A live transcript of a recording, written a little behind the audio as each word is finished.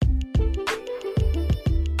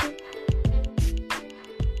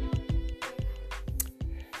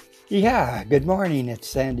Yeah, good morning. It's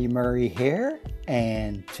Sandy Murray here,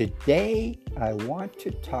 and today I want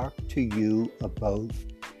to talk to you about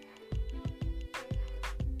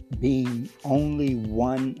being only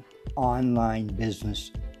one online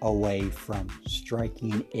business away from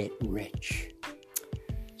striking it rich.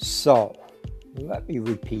 So, let me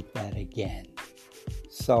repeat that again.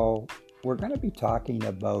 So, we're going to be talking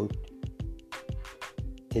about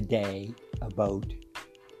today about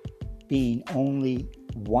being only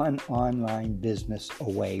one online business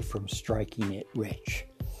away from striking it rich.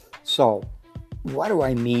 So, what do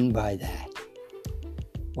I mean by that?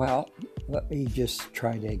 Well, let me just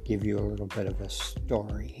try to give you a little bit of a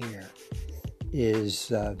story here.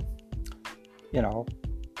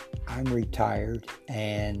 I'm retired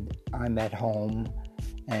and I'm at home,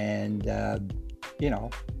 and I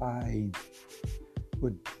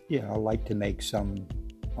would like to make some,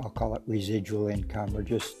 I'll call it residual income, or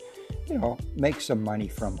just make some money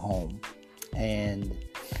from home. And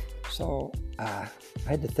so I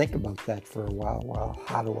had to think about that for a while. Well,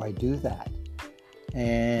 how do I do that?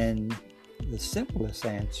 And the simplest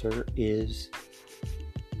answer is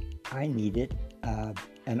I needed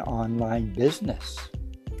an online business.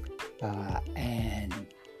 And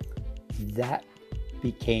that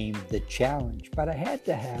became the challenge. But I had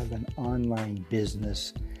to have an online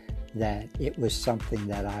business that it was something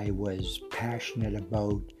that I was passionate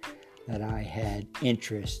about, that I had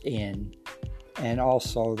interest in, and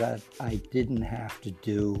also that I didn't have to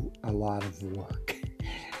do a lot of work.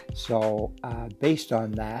 So based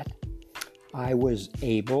on that, I was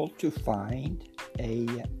able to find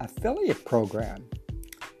an affiliate program.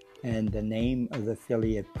 And the name of the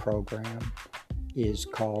affiliate program is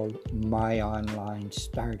called My Online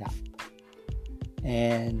Startup.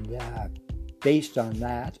 And based on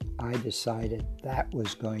that, I decided that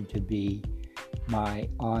was going to be my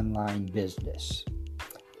online business.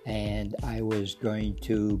 And I was going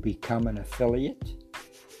to become an affiliate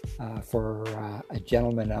for a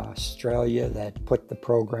gentleman in Australia that put the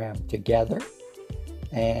program together,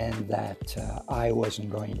 and that I wasn't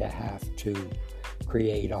going to have to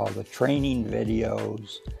create all the training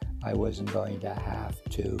videos. I wasn't going to have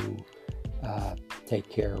to take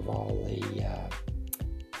care of all the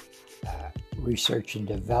research and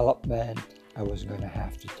development. I wasn't going to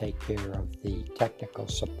have to take care of the technical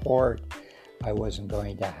support. I wasn't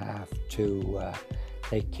going to have to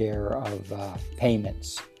take care of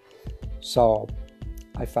payments. So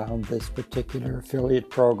I found this particular affiliate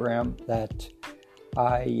program that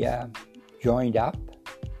I joined up,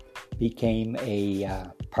 became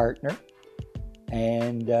a partner,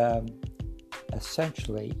 and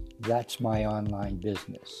essentially that's my online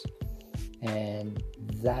business. And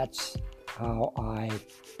that's how I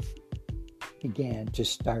began to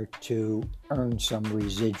start to earn some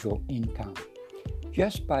residual income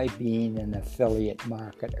just by being an affiliate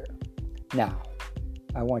marketer. Now,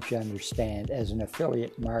 I want you to understand, as an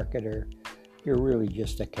affiliate marketer, you're really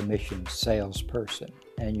just a commissioned salesperson,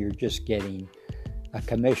 and you're just getting a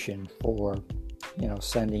commission for,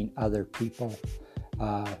 sending other people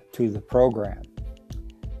to the program.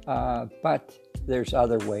 But there's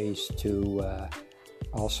other ways to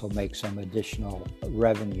also make some additional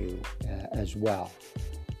revenue as well.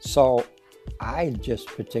 So I just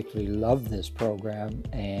particularly love this program,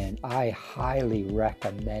 and I highly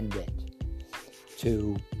recommend it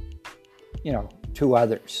to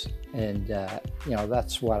others. And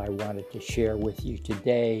that's what I wanted to share with you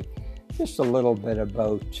today. Just a little bit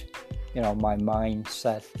about my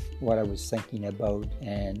mindset, what I was thinking about,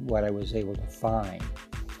 and what I was able to find.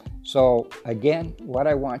 So again, what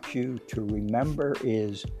I want you to remember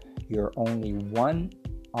is you're only one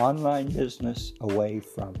online business away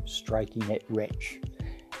from striking it rich.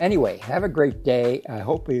 Anyway, have a great day. I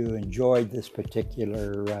hope you enjoyed this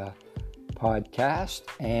particular podcast,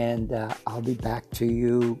 and I'll be back to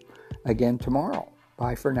you again tomorrow.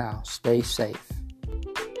 Bye for now. Stay safe.